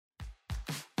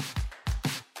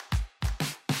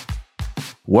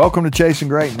Welcome to Chasing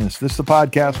Greatness. This is the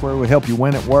podcast where we help you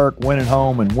win at work, win at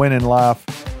home, and win in life.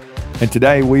 And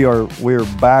today we're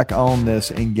back on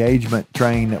this engagement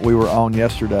train that we were on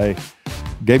yesterday.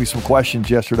 Gave you some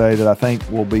questions yesterday that I think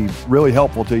will be really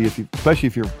helpful to you, especially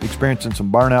if you're experiencing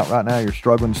some burnout right now, you're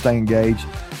struggling to stay engaged,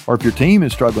 or if your team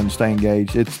is struggling to stay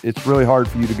engaged. It's really hard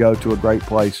for you to go to a great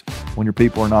place when your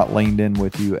people are not leaned in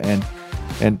with you. And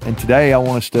today I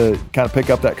want us to kind of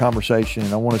pick up that conversation,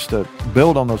 and I want us to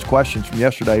build on those questions from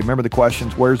yesterday. Remember the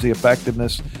questions: where's the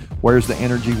effectiveness? Where's the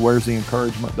energy? Where's the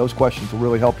encouragement? Those questions will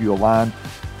really help you align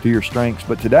to your strengths.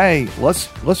 But today, let's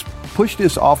push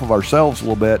this off of ourselves a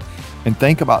little bit and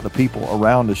think about the people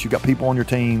around us. You got people on your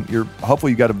team.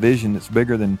 Hopefully you got a vision that's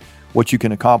bigger than what you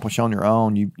can accomplish on your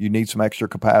own. You need some extra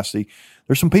capacity.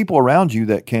 There's some people around you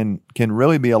that can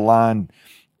really be aligned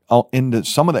into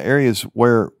some of the areas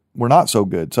where we're not so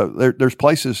good. So there's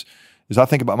places, as I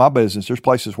think about my business, there's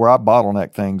places where I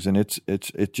bottleneck things, and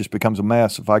it just becomes a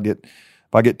mess if I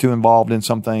get too involved in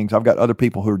some things. I've got other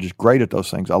people who are just great at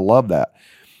those things. I love that.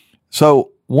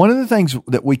 So one of the things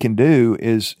that we can do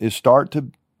is start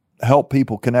to help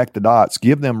people connect the dots,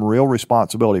 give them real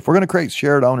responsibility. If we're going to create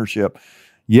shared ownership,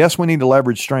 yes, we need to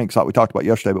leverage strengths like we talked about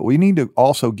yesterday, but we need to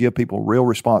also give people real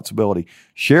responsibility.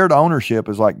 Shared ownership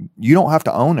is like, you don't have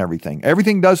to own everything.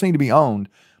 Everything does need to be owned,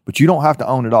 but you don't have to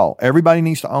own it all. Everybody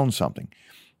needs to own something.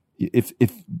 If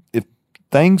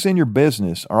things in your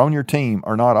business or on your team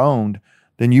are not owned,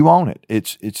 then you own it.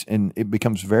 And it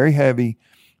becomes very heavy,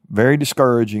 very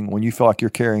discouraging when you feel like you're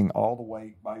carrying all the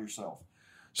weight by yourself.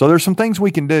 So there's some things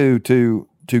we can do to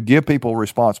give people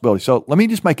responsibility. So let me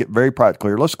just make it very practical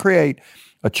here. Let's create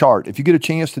a chart. If you get a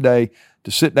chance today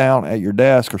to sit down at your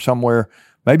desk or somewhere,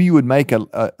 maybe you would make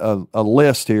a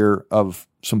list here of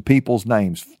some people's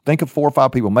names. Think of 4 or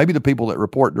 5 people, maybe the people that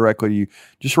report directly to you.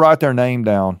 Just write their name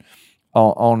down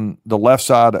on the left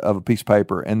side of a piece of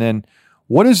paper. And then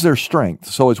what is their strength?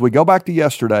 So as we go back to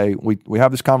yesterday, we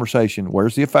have this conversation.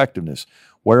 Where's the effectiveness?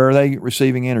 Where are they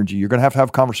receiving energy? You're going to have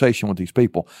a conversation with these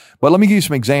people. But let me give you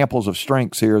some examples of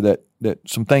strengths here that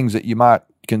some things that you might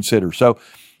consider. So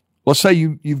let's say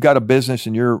you've got a business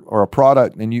or a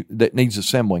product that needs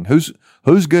assembling.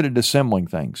 Who's good at assembling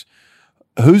things?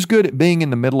 Who's good at being in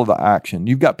the middle of the action?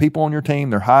 You've got people on your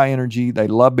team, they're high energy, they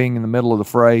love being in the middle of the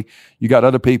fray. You got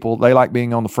other people, they like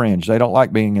being on the fringe. They don't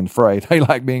like being in the fray. They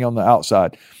like being on the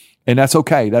outside. And that's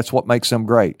okay. That's what makes them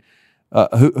great.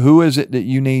 Who is it that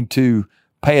you need to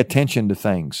pay attention to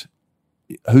things?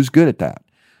 Who's good at that?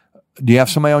 Do you have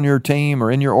somebody on your team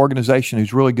or in your organization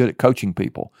who's really good at coaching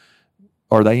people?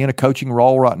 Are they in a coaching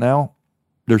role right now?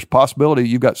 There's a possibility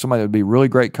you've got somebody that would be a really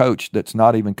great coach that's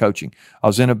not even coaching. I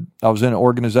was in an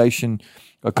organization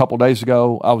a couple of days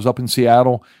ago. I was up in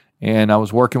Seattle, and I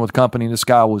was working with a company, and this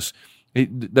guy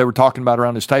they were talking about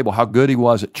around this table how good he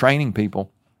was at training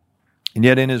people. And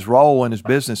yet in his role in his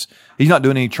business, he's not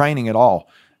doing any training at all.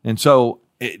 And so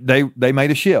they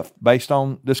made a shift based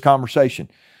on this conversation.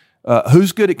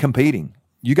 Who's good at competing?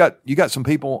 You got some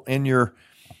people in your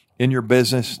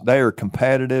business. They are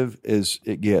competitive as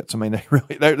it gets. I mean, they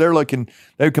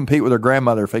would compete with their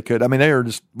grandmother if they could. I mean,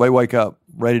 they wake up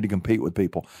ready to compete with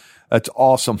people. That's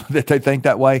awesome that they think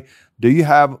that way. Do you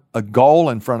have a goal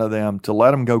in front of them to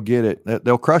let them go get it?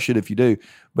 They'll crush it if you do.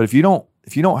 But if you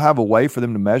don't have a way for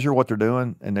them to measure what they're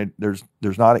doing, and there's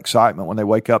not excitement when they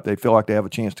wake up, they feel like they have a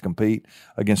chance to compete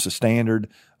against a standard,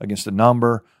 against a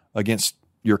number, against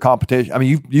your competition. I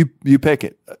mean, you pick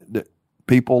it.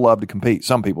 People love to compete.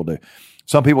 Some people do.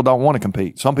 Some people don't want to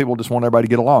compete. Some people just want everybody to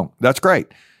get along. That's great.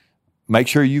 Make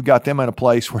sure you've got them in a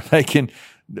place where they can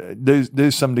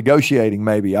do some negotiating.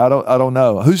 Maybe I don't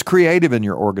know. Who's creative in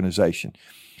your organization?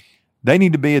 They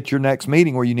need to be at your next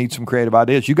meeting where you need some creative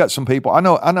ideas. You got some people. I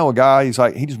know a guy. He's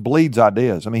like, he just bleeds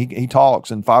ideas. I mean, he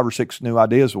talks, and 5 or 6 new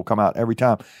ideas will come out every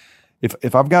time.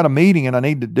 If I've got a meeting and I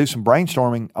need to do some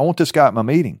brainstorming, I want this guy at my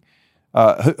meeting.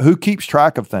 Who keeps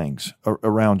track of things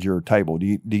around your table?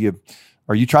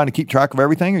 Are you trying to keep track of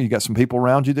everything, or you got some people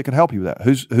around you that can help you with that?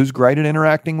 Who's great at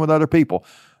interacting with other people?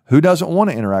 Who doesn't want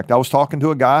to interact? I was talking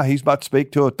to a guy. He's about to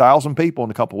speak to 1,000 people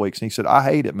in a couple of weeks, and he said, "I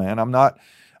hate it, man. I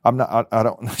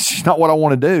don't. It's not what I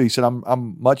want to do." He said,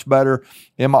 "I'm much better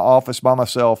in my office by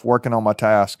myself, working on my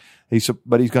task." He said,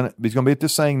 "But he's gonna be at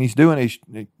this thing. And he's doing. He's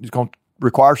going to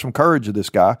require some courage of this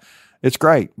guy. It's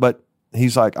great, but."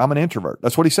 He's like, I'm an introvert.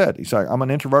 That's what he said. He's like, I'm an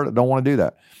introvert. I don't want to do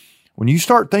that. When you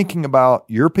start thinking about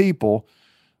your people,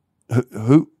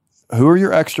 who are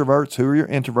your extroverts? Who are your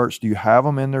introverts? Do you have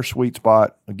them in their sweet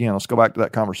spot? Again, let's go back to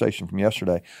that conversation from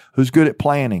yesterday. Who's good at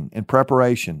planning and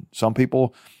preparation? Some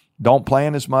people don't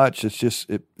plan as much. It's just,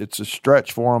 it's a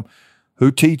stretch for them. Who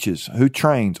teaches? Who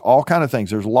trains? All kind of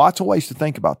things. There's lots of ways to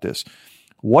think about this.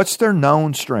 What's their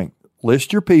known strength?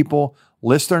 List your people,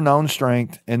 list their known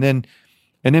strength, and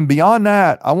then beyond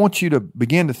that, I want you to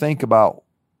begin to think about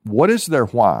what is their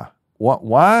why.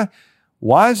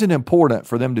 Why is it important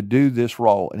for them to do this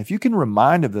role? And if you can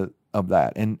remind of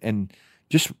that and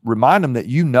just remind them that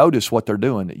you notice what they're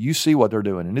doing, that you see what they're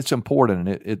doing, and it's important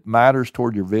and it matters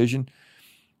toward your vision,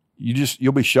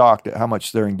 you'll be shocked at how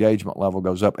much their engagement level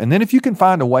goes up. And then if you can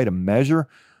find a way to measure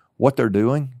what they're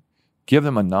doing, give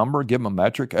them a number, give them a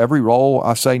metric. Every role,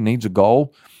 I say, needs a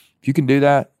goal. If you can do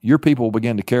that, your people will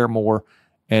begin to care more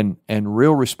and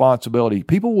real responsibility.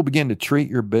 People will begin to treat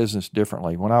your business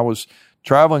differently. When I was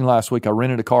traveling last week, I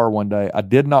rented a car one day. I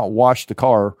did not wash the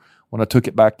car when I took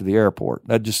it back to the airport.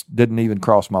 That just didn't even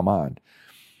cross my mind.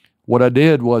 What I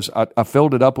did was I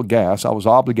filled it up with gas. I was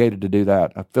obligated to do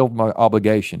that. I filled my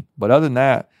obligation. But other than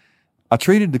that, I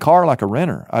treated the car like a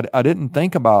renter. I didn't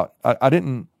think about I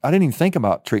didn't even think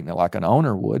about treating it like an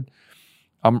owner would.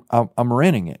 I'm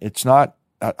renting it. It's not.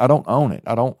 I don't own it.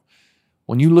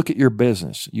 When you look at your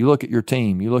business, you look at your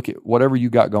team, you look at whatever you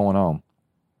got going on.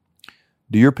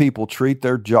 Do your people treat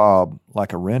their job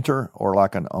like a renter or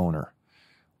like an owner?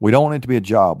 We don't want it to be a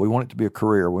job. We want it to be a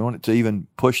career. We want it to even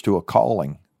push to a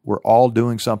calling. We're all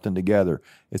doing something together.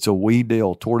 It's a we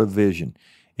deal toward a vision.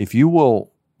 If you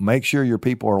will make sure your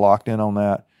people are locked in on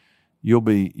that, you'll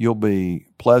be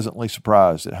pleasantly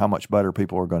surprised at how much better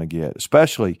people are going to get,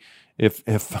 especially if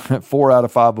 4 out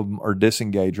of 5 of them are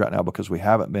disengaged right now because we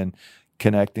haven't been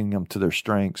connecting them to their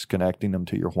strengths, connecting them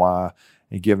to your why,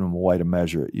 and giving them a way to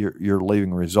measure it. You're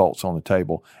leaving results on the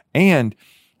table. And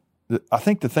I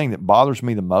think the thing that bothers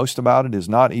me the most about it is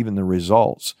not even the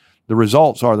results. The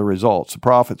results are the results. The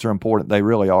profits are important. They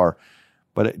really are.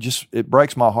 But it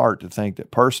breaks my heart to think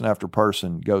that person after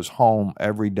person goes home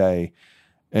every day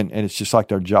and it's just like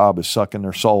their job is sucking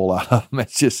their soul out of them.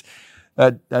 It's just,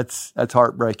 that's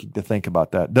heartbreaking to think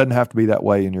about that. It doesn't have to be that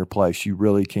way in your place. You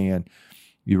really can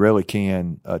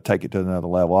take it to another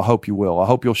level. I hope you will. I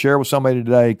hope you'll share with somebody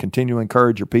today, continue to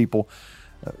encourage your people,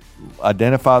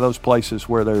 identify those places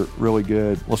where they're really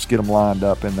good. Let's get them lined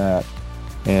up in that.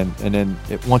 And then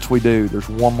once we do, there's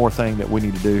one more thing that we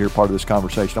need to do here, part of this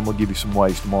conversation. I'm going to give you some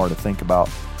ways tomorrow to think about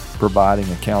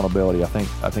providing accountability. I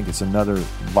think it's another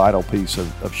vital piece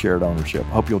of shared ownership. I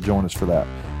hope you'll join us for that.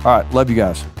 All right. Love you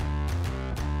guys.